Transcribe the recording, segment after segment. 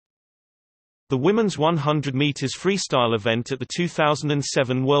The women's 100 meters freestyle event at the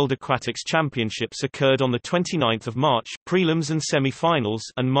 2007 World Aquatics Championships occurred on the 29th of March, prelims and semi-finals,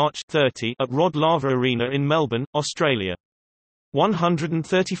 and March 30 at Rod Laver Arena in Melbourne, Australia.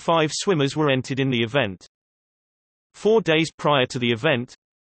 135 swimmers were entered in the event. 4 days prior to the event,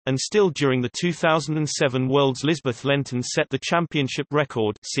 and still during the 2007 Worlds, Lisbeth Lenton set the championship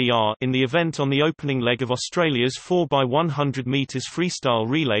record (CR) in the event on the opening leg of Australia's 4x100 metres freestyle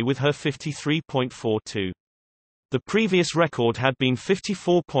relay with her 53.42. The previous record had been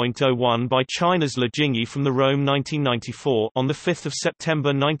 54.01 by China's Le Jingyi from the Rome 1994 on 5 September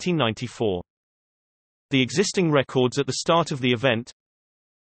 1994. The existing records at the start of the event: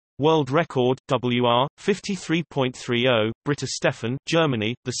 World record WR 53.30, Britta Stephan,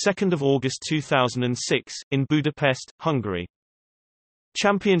 Germany, the 2nd of August 2006 in Budapest, Hungary.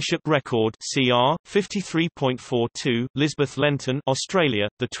 Championship record CR 53.42, Lisbeth Lenton, Australia,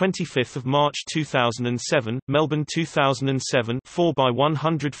 the 25th of March 2007, Melbourne 2007,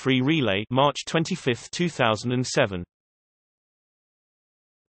 4x100 free relay, March 25, 2007.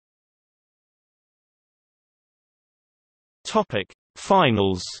 Topic: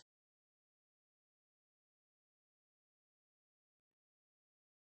 Finals.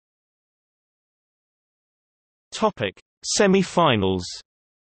 Topic: Semi-finals.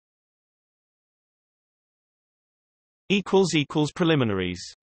 Preliminaries.